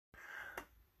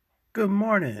Good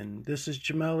morning. This is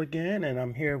Jamel again, and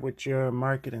I'm here with your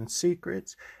marketing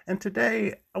secrets. And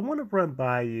today I want to run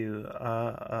by you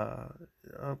a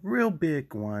real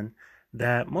big one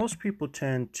that most people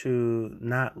tend to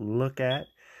not look at.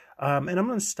 And I'm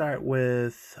going to start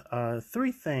with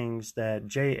three things that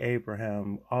Jay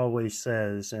Abraham always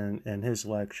says in his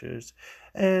lectures.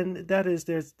 And that is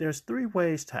there's three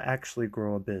ways to actually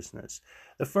grow a business.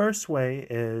 The first way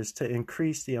is to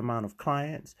increase the amount of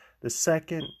clients. The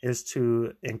second is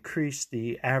to increase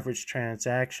the average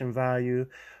transaction value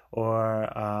or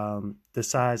the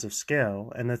size of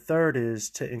scale. And the third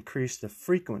is to increase the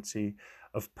frequency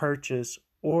of purchase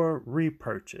or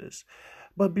repurchase.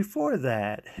 But before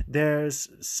that, there's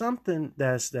something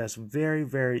that's very,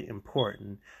 very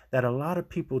important that a lot of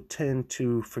people tend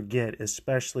to forget,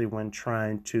 especially when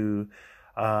trying to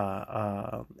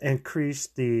increase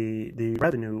the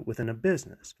revenue within a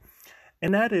business.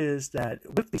 And that is that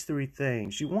with these three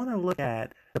things, you want to look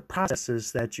at the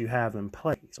processes that you have in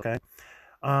place, okay?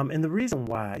 And the reason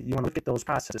why you want to look at those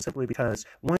processes simply because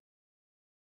once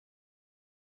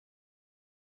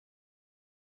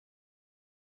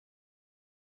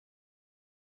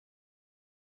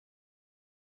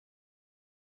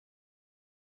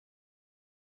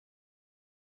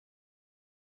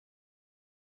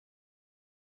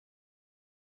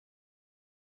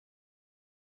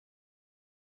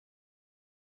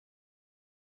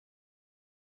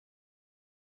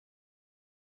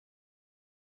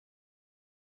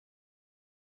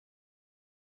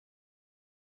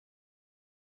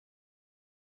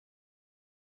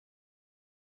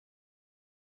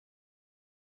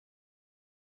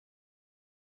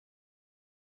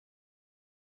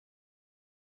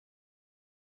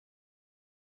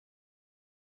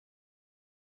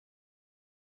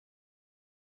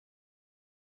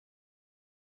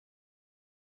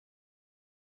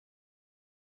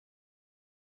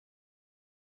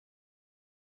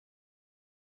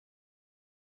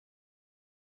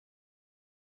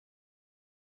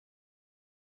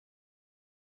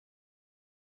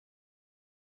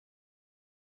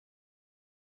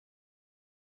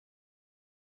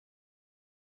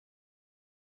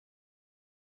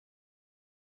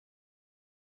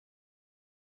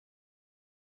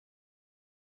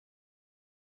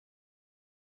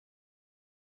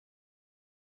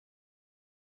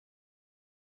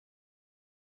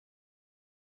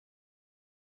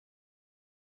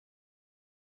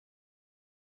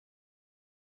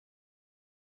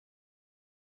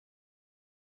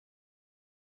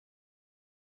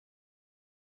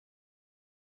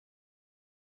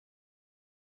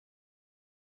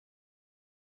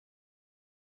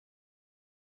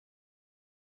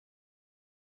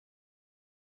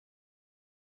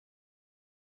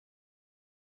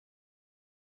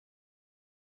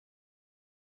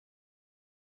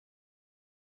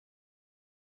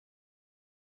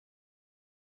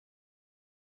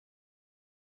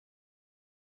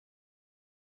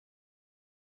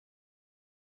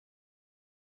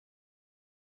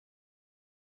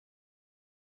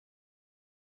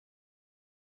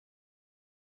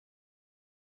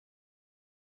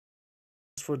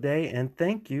for day, and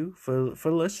thank you for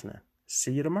listening.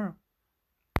 See you tomorrow.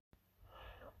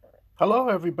 Hello,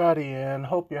 everybody, and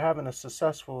hope you're having a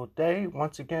successful day.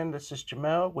 Once again, this is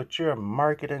Jamel with your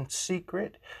marketing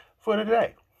secret for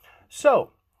today.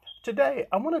 So, today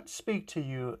I want to speak to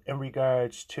you in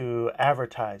regards to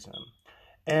advertising.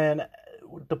 And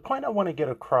the point I want to get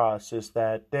across is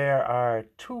that there are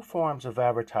two forms of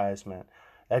advertisement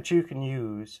that you can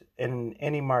use in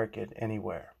any market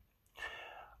anywhere.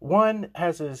 One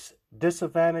has its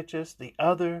disadvantages, the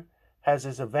other has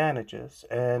its advantages,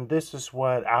 and this is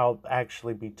what I'll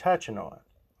actually be touching on.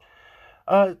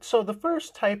 So, the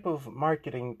first type of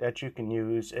marketing that you can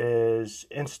use is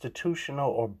institutional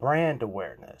or brand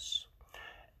awareness.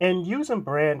 And using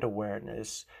brand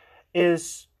awareness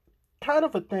is kind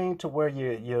of a thing to where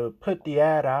you put the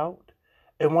ad out,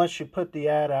 and once you put the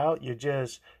ad out, you're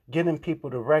just getting people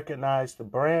to recognize the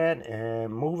brand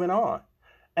and moving on.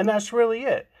 And that's really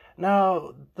it.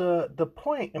 Now, the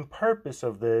point and purpose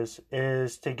of this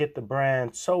is to get the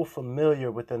brand so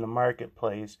familiar within the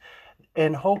marketplace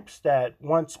in hopes that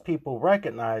once people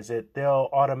recognize it, they'll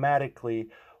automatically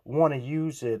want to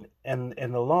use it in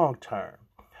the long term.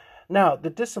 Now, the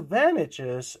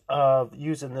disadvantages of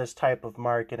using this type of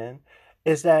marketing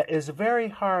is that it's very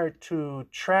hard to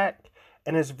track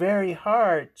and it's very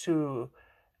hard to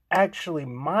actually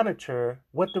monitor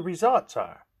what the results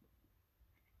are.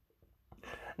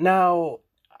 Now,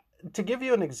 to give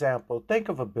you an example, think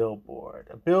of a billboard.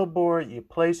 A billboard, you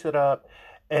place it up,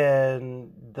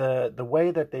 And the way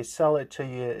that they sell it to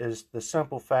you is the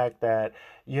simple fact that,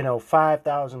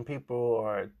 5,000 people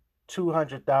or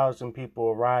 200,000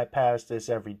 people ride past this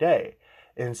every day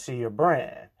and see your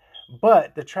brand.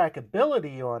 But the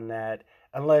trackability on that,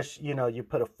 unless, you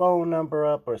put a phone number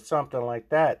up or something like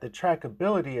that, the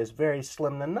trackability is very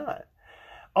slim to none.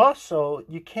 Also,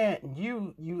 you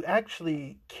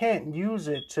actually can't use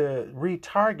it to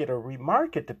retarget or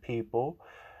remarket to people,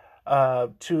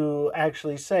 to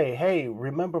actually say, hey,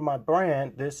 remember my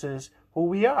brand, this is who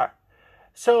we are.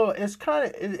 So it's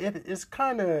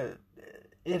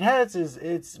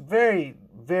very,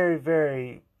 very,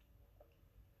 very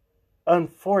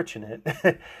unfortunate.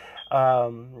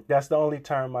 That's the only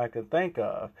term I could think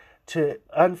of.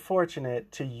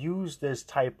 Unfortunate to use this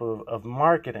type of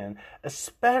marketing,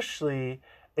 especially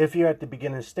if you're at the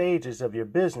beginning stages of your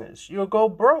business. You'll go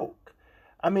broke.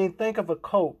 I mean, think of a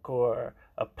Coke or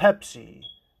a Pepsi,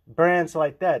 brands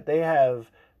like that. They have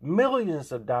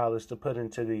millions of dollars to put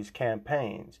into these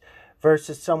campaigns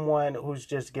versus someone who's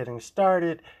just getting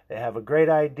started. They have a great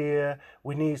idea.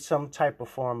 We need some type of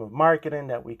form of marketing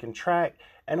that we can track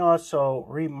and also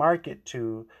remarket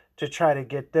to try to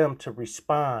get them to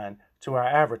respond to our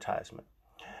advertisement.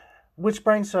 Which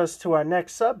brings us to our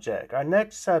next subject. Our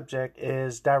next subject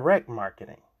is direct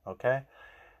marketing, okay?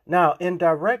 Now, in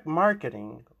direct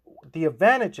marketing, the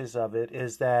advantages of it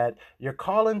is that you're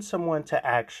calling someone to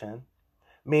action,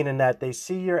 meaning that they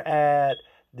see your ad,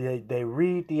 they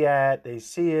read the ad, they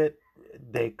see it,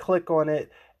 they click on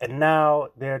it, and now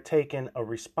they're taking a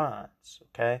response,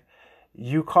 okay?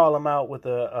 You call them out with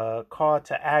a call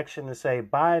to action to say,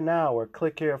 buy now or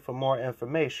click here for more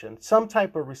information. Some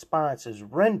type of response is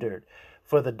rendered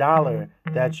for the dollar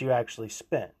that you actually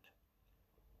spent.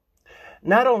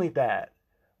 Not only that,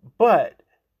 but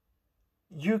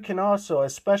you can also,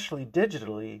 especially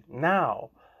digitally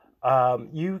now,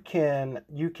 you can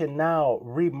now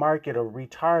remarket or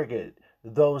retarget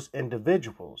those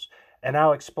individuals, and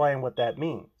I'll explain what that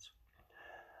means.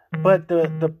 But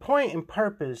the point and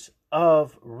purpose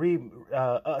of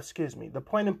the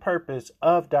point and purpose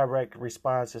of direct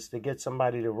response is to get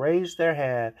somebody to raise their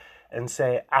hand and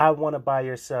say, I want to buy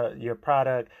your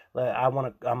product. I'm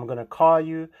going to call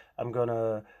you. I'm going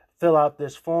to fill out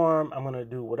this form. I'm going to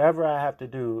do whatever I have to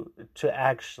do to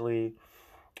actually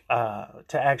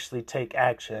take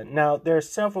action. Now, there are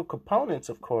several components,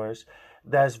 of course,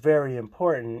 that's very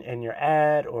important in your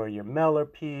ad or your mailer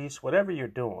piece, whatever you're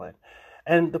doing.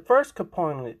 And the first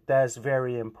component that's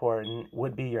very important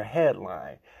would be your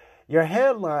headline. Your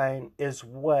headline is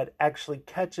what actually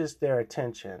catches their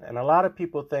attention. And a lot of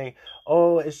people think,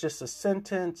 oh, it's just a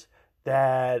sentence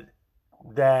that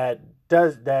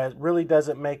really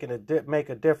doesn't make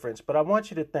a difference. But I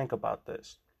want you to think about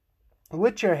this.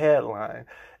 With your headline,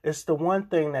 it's the one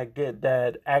thing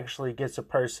that actually gets a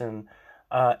person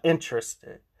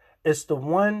interested. It's the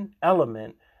one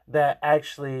element that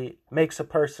actually makes a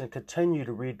person continue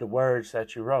to read the words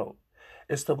that you wrote.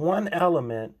 It's the one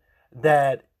element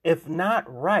that, if not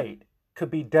right, could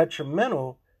be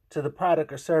detrimental to the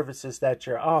product or services that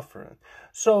you're offering.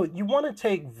 So you want to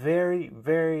take very,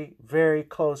 very, very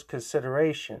close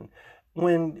consideration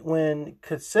when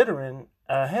considering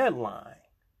a headline.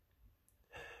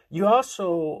 You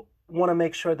also want to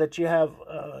make sure that you have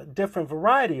a different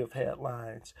variety of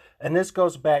headlines. And this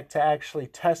goes back to actually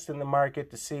testing the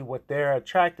market to see what they're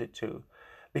attracted to.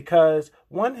 Because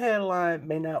one headline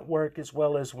may not work as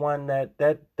well as one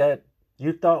that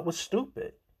you thought was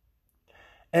stupid.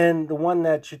 And the one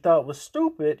that you thought was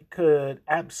stupid could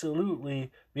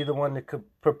absolutely be the one that could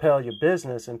propel your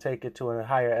business and take it to a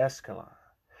higher echelon.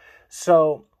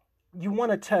 So you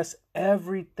want to test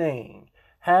everything.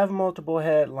 Have multiple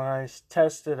headlines,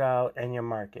 test it out in your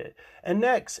market. And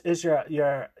next is your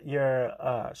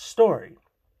story.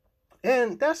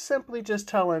 And that's simply just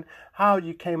telling how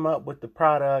you came up with the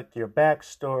product, your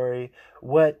backstory,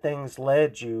 what things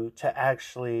led you to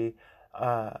actually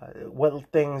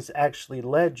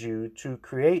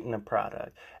creating a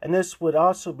product. And this would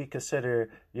also be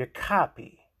considered your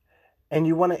copy. And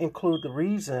you want to include the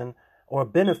reason or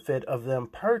benefit of them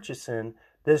purchasing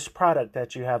this product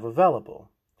that you have available.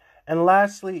 And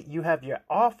lastly, you have your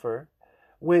offer,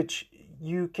 which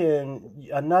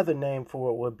another name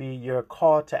for it would be your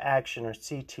call to action, or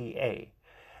CTA.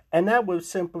 And that would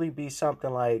simply be something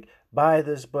like, buy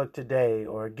this book today,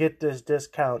 or get this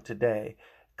discount today,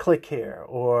 click here,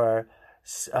 or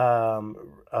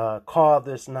call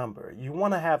this number. You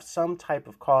want to have some type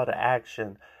of call to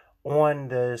action on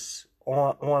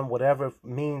whatever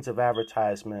means of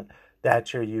advertisement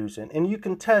that you're using. And you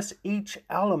can test each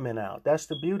element out. That's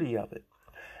the beauty of it.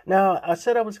 Now, I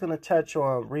said I was going to touch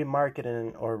on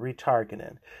remarketing or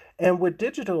retargeting. And with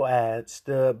digital ads,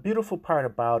 the beautiful part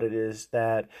about it is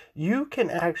that you can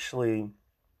actually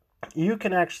you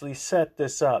can actually set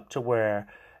this up to where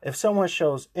if someone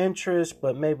shows interest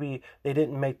but maybe they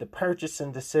didn't make the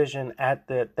purchasing decision at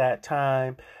that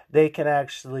time, they can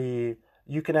actually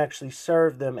you can actually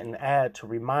serve them an ad to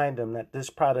remind them that this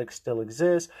product still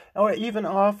exists, or even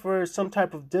offer some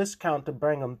type of discount to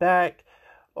bring them back,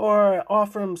 or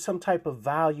offer them some type of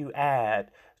value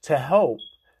add to help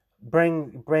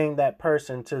bring that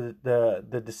person to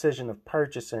the decision of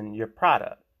purchasing your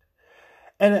product.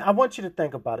 And I want you to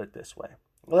think about it this way.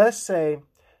 Let's say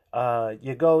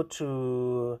you go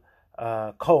to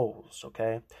Kohl's,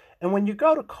 okay? And when you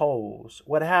go to Kohl's,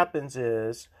 what happens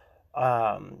is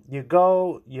you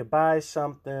go, you buy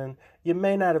something. You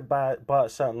may not have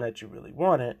bought something that you really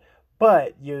wanted,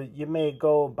 but you may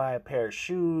go buy a pair of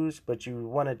shoes, but you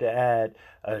wanted to add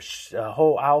a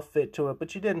whole outfit to it,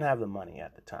 but you didn't have the money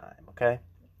at the time, okay?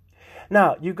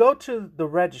 Now, you go to the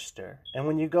register, and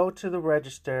when you go to the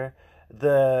register,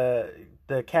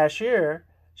 the cashier,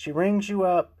 she rings you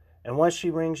up, and once she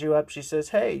rings you up, she says,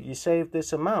 "Hey, you saved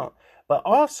this amount." But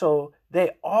also,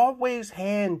 they always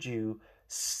hand you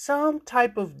some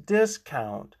type of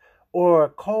discount or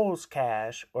Kohl's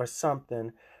Cash or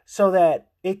something so that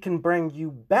it can bring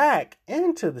you back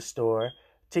into the store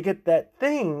to get that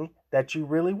thing that you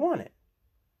really wanted.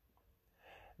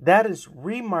 That is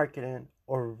remarketing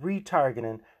or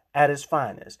retargeting at its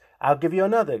finest. I'll give you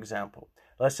another example.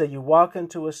 Let's say you walk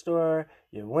into a store,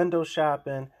 you're window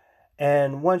shopping,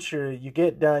 and once you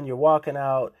get done, you're walking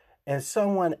out, and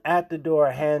someone at the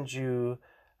door hands you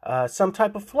some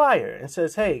type of flyer and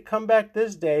says, "Hey, come back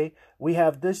this day. We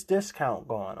have this discount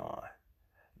going on."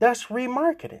 That's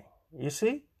remarketing, you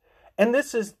see? And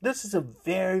this is a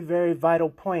very, very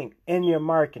vital point in your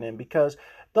marketing, because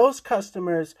those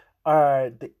customers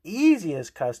are the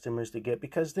easiest customers to get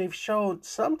because they've showed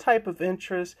some type of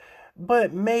interest,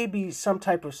 but maybe some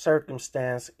type of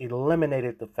circumstance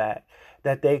eliminated the fact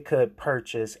that they could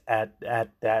purchase at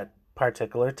that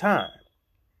particular time.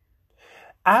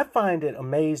 I find it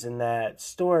amazing that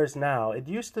stores now, it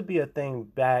used to be a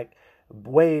thing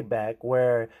way back,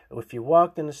 where if you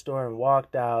walked in the store and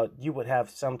walked out, you would have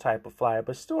some type of flyer,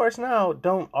 but stores now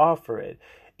don't offer it.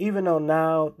 Even though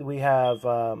now we have,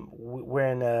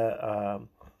 we're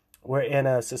in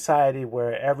a society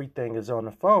where everything is on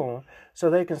the phone, so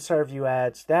they can serve you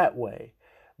ads that way.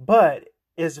 But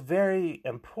it's very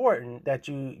important that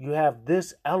you have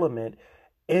this element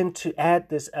add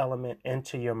this element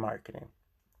into your marketing.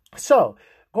 So,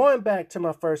 going back to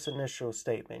my first initial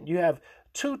statement, you have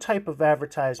two type of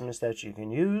advertisements that you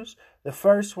can use. The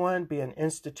first one being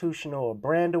institutional or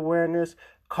brand awareness,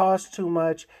 costs too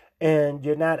much, and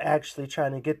you're not actually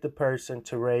trying to get the person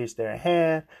to raise their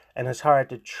hand, and it's hard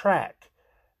to track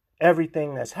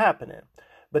everything that's happening.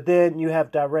 But then you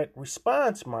have direct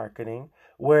response marketing,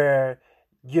 where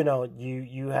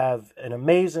you have an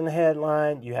amazing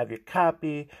headline, you have your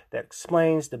copy that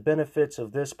explains the benefits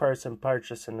of this person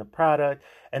purchasing the product,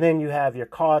 and then you have your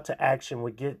call to action,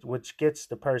 which gets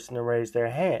the person to raise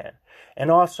their hand. And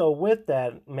also with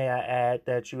that, may I add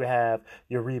that you have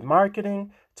your remarketing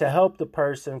to help the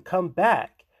person come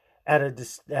back at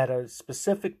a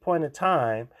specific point in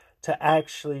time to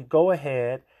actually go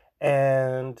ahead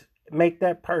and make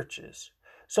that purchase.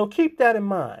 So keep that in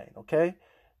mind, okay?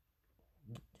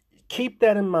 Keep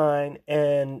that in mind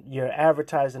in your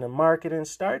advertising and marketing.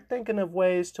 Start thinking of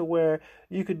ways to where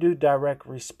you could do direct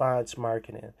response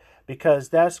marketing, because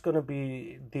that's going to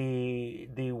be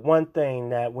the one thing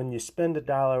that when you spend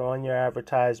 $1 on your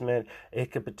advertisement,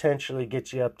 it could potentially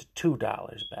get you up to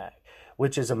 $2 back,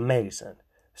 which is amazing.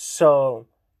 So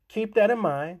keep that in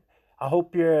mind. I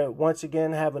hope you're once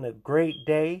again having a great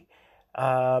day,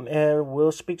 and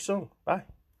we'll speak soon. Bye.